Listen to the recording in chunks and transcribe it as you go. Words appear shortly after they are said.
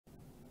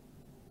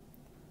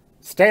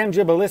Stan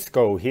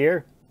Gibilisco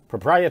here,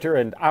 proprietor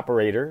and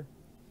operator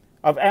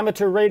of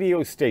amateur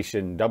radio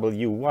station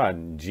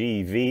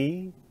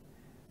W1GV,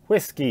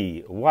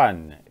 Whiskey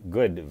 1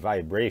 Good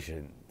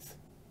Vibrations.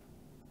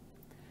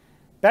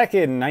 Back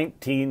in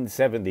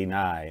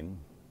 1979,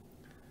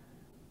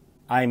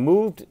 I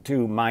moved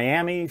to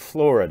Miami,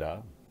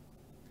 Florida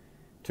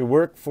to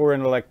work for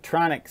an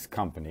electronics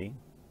company,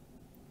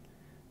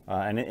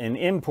 an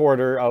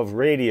importer of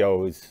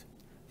radios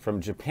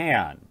from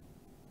Japan.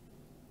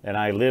 And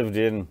I lived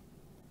in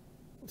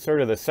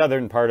sort of the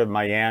southern part of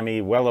Miami,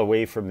 well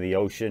away from the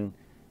ocean,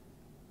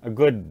 a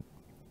good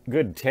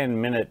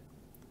 10-minute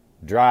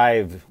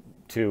drive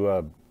to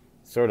a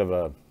sort of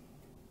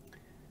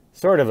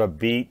a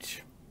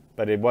beach,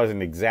 but it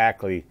wasn't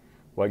exactly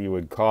what you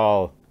would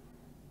call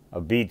a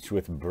beach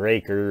with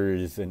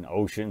breakers and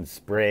ocean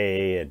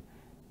spray and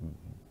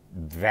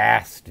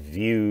vast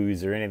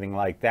views or anything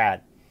like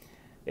that.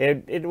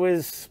 It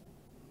was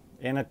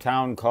in a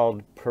town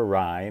called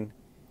Perrine,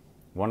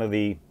 one of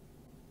the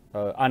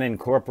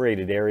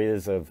unincorporated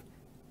areas of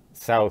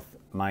South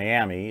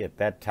Miami. At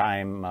that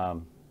time,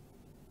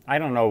 I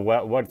don't know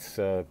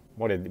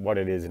what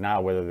it is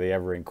now, whether they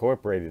ever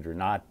incorporated or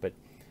not, but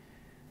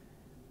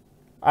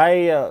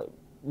I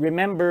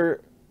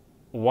remember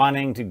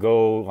wanting to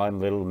go on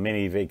little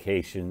mini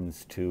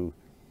vacations to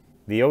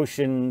the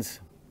ocean's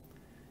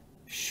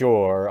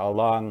shore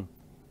along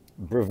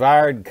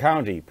Brevard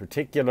County,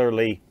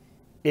 particularly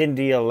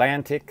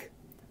Indialantic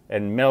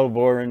and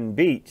Melbourne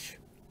Beach.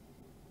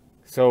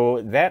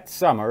 So that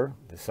summer,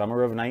 the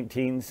summer of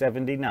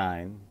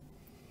 1979,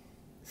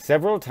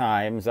 several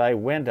times I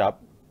went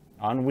up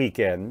on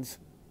weekends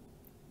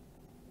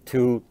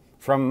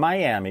from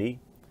Miami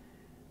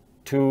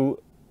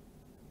to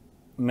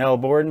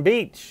Melbourne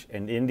Beach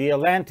and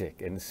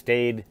Indialantic and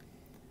stayed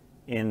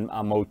in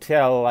a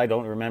motel. I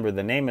don't remember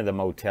the name of the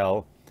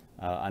motel,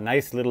 a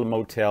nice little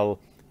motel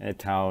in a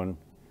town,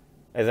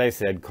 as I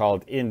said,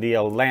 called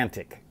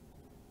Indialantic.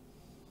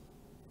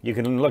 You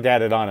can look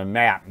at it on a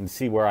map and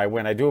see where I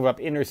went. I drove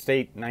up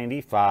Interstate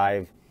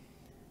 95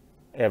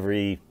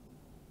 every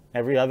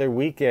other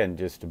weekend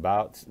just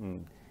about,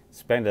 and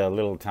spent a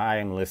little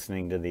time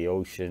listening to the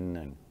ocean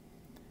and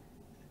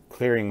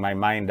clearing my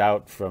mind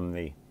out from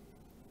the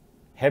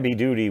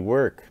heavy-duty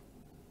work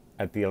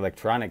at the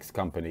electronics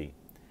company.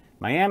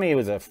 Miami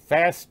was a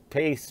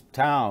fast-paced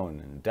town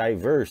and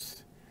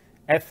diverse,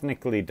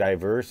 ethnically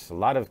diverse. A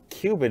lot of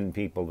Cuban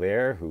people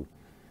there who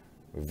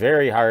were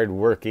very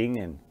hard-working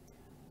and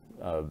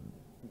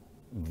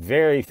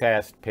very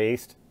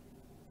fast-paced,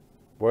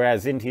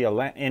 whereas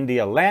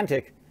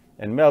Indialantic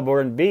and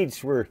Melbourne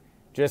Beach were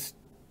just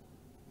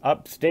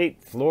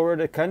upstate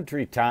Florida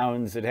country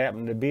towns that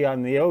happened to be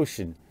on the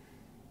ocean.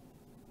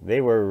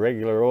 They were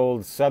regular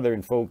old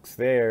southern folks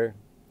there,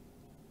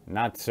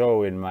 not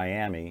so in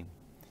Miami.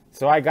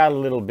 So I got a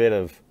little bit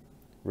of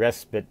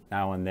respite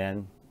now and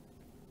then.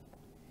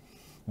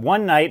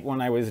 One night when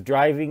I was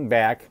driving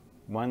back,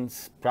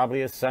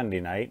 probably a Sunday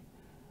night,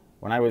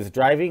 when I was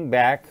driving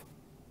back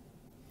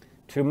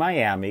to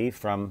Miami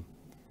from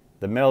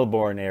the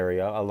Melbourne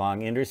area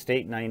along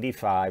Interstate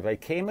 95, I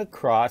came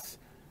across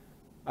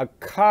a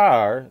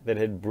car that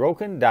had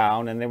broken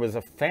down, and there was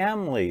a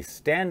family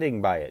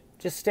standing by it,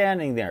 just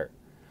standing there,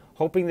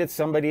 hoping that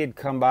somebody had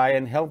come by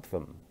and help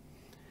them.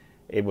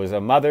 It was a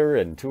mother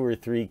and 2 or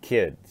 3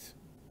 kids.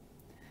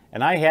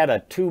 And I had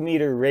a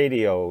 2-meter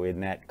radio in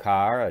that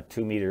car, a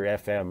 2-meter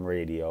FM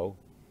radio.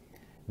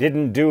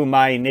 Didn't do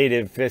my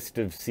native fist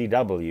of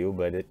CW,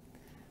 but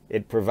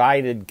it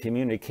provided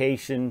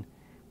communication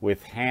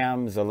with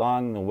hams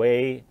along the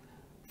way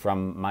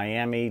from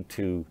Miami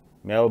to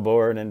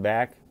Melbourne and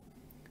back.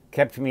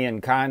 Kept me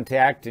in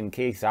contact in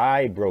case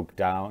I broke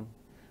down.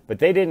 But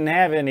they didn't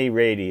have any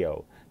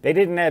radio. They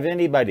didn't have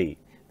anybody.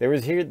 There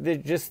was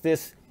just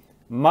this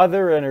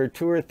mother and her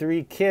 2 or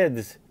 3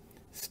 kids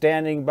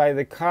standing by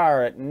the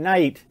car at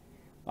night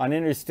on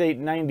Interstate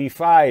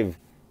 95,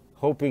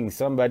 hoping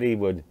somebody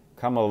would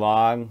come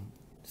along,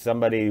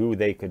 somebody who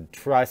they could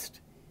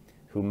trust,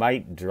 who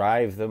might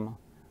drive them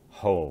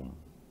home.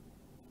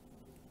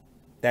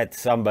 That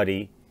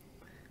somebody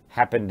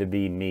happened to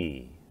be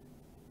me.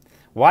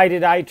 Why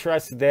did I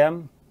trust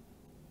them?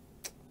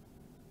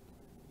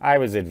 I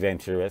was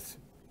adventurous.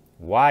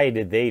 Why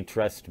did they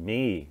trust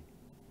me?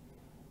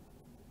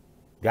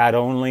 God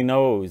only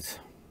knows.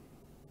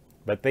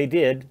 But they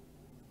did.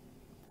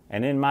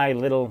 And in my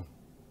little,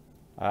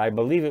 I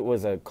believe it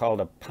was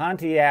called a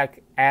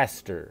Pontiac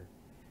Astor.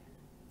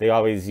 They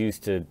always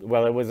used to,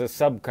 well, it was a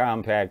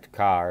subcompact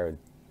car.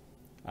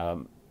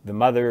 The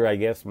mother, I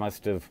guess,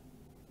 the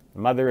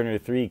mother and her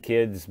 3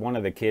 kids, one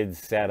of the kids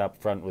sat up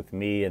front with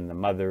me, and the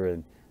mother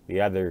and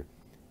the other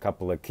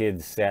couple of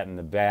kids sat in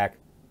the back.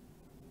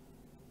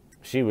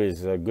 She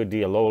was a good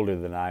deal older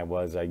than I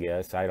was, I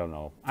guess. I don't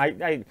know.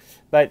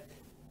 But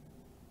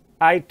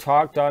I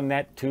talked on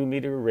that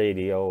 2-meter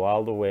radio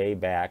all the way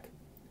back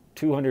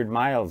 200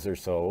 miles or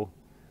so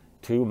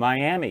to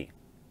Miami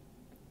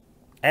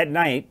at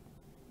night.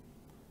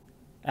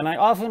 And I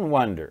often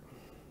wonder,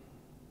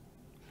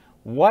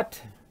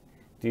 what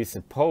do you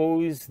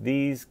suppose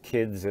these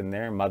kids and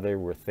their mother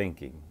were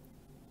thinking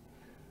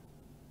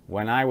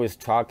when I was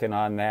talking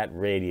on that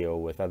radio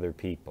with other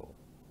people?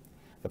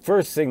 The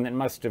first thing that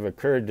must have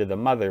occurred to the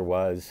mother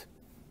was,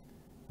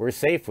 we're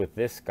safe with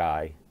this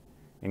guy.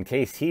 In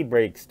case he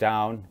breaks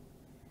down,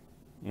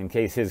 in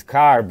case his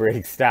car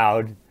breaks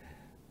down,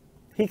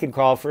 he can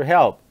call for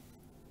help.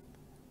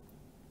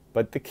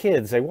 But the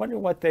kids, I wonder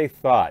what they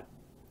thought.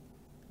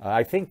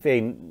 I think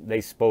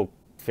they spoke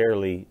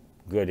fairly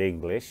good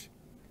English,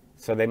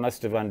 so they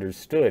must have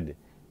understood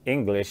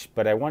English,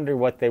 but I wonder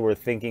what they were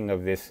thinking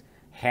of this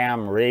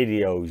ham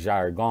radio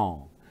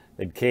jargon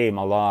that came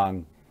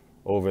along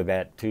over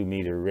that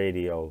 2-meter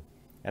radio.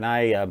 And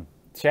I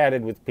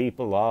chatted with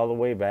people all the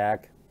way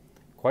back,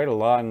 quite a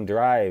long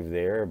drive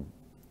there,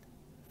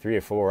 3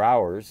 or 4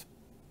 hours.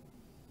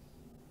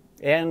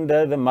 And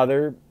the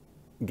mother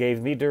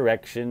gave me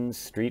directions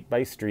street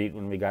by street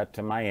when we got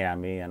to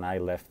Miami, and I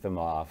left them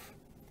off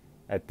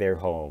at their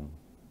home.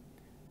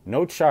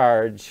 No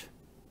charge.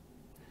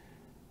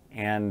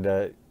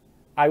 And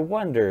I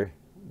wonder,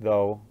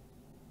 though,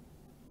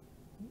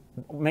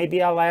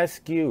 maybe I'll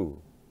ask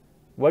you,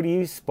 what do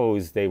you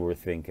suppose they were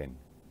thinking?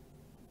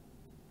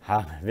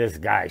 This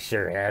guy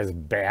sure has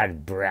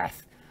bad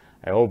breath.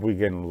 I hope we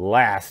can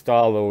last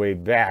all the way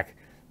back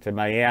to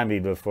Miami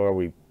before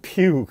we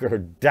puke or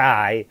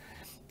die.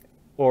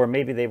 Or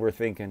maybe they were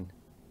thinking,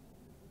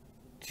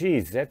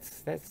 geez,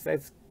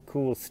 that's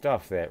cool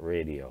stuff, that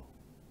radio.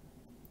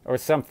 Or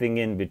something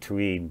in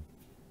between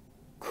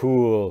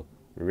cool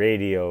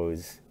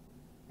radios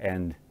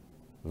and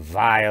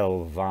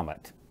vile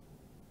vomit.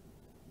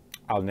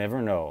 I'll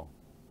never know.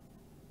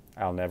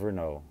 I'll never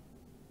know.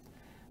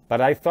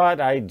 But I thought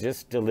I'd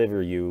just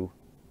deliver you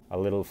a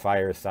little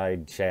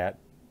fireside chat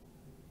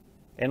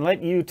and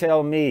let you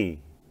tell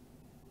me,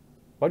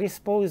 what do you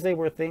suppose they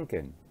were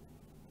thinking?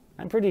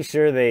 I'm pretty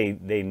sure they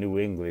knew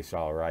English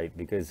all right,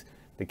 because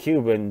the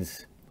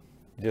Cubans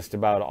just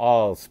about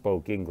all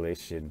spoke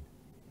English in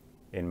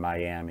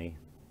Miami.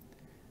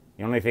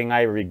 The only thing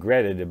I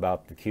regretted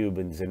about the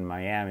Cubans in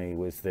Miami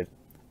was that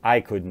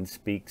I couldn't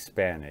speak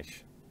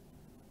Spanish.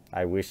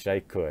 I wish I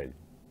could.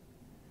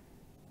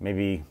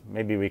 Maybe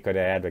we could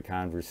have had a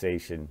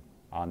conversation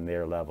on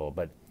their level,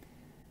 but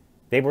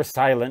they were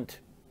silent.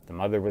 The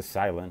mother was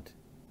silent,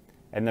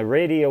 and the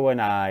radio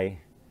and I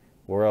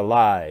were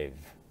alive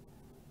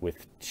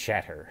with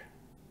chatter.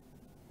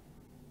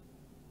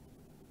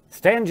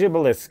 Stan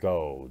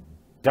Gibilisco,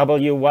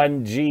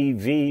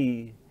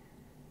 W1GV,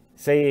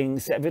 saying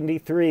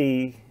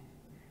 73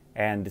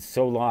 and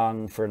so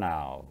long for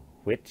now,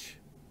 which,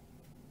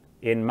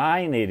 in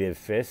my native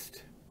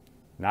fist,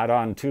 not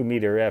on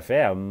 2-meter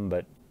FM,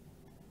 but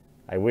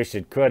I wish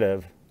it could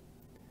have,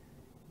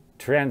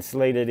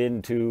 translated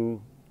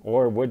into,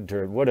 or would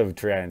have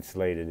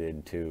translated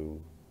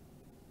into,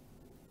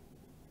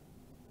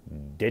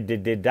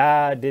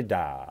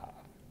 did-did-did-da-did-da.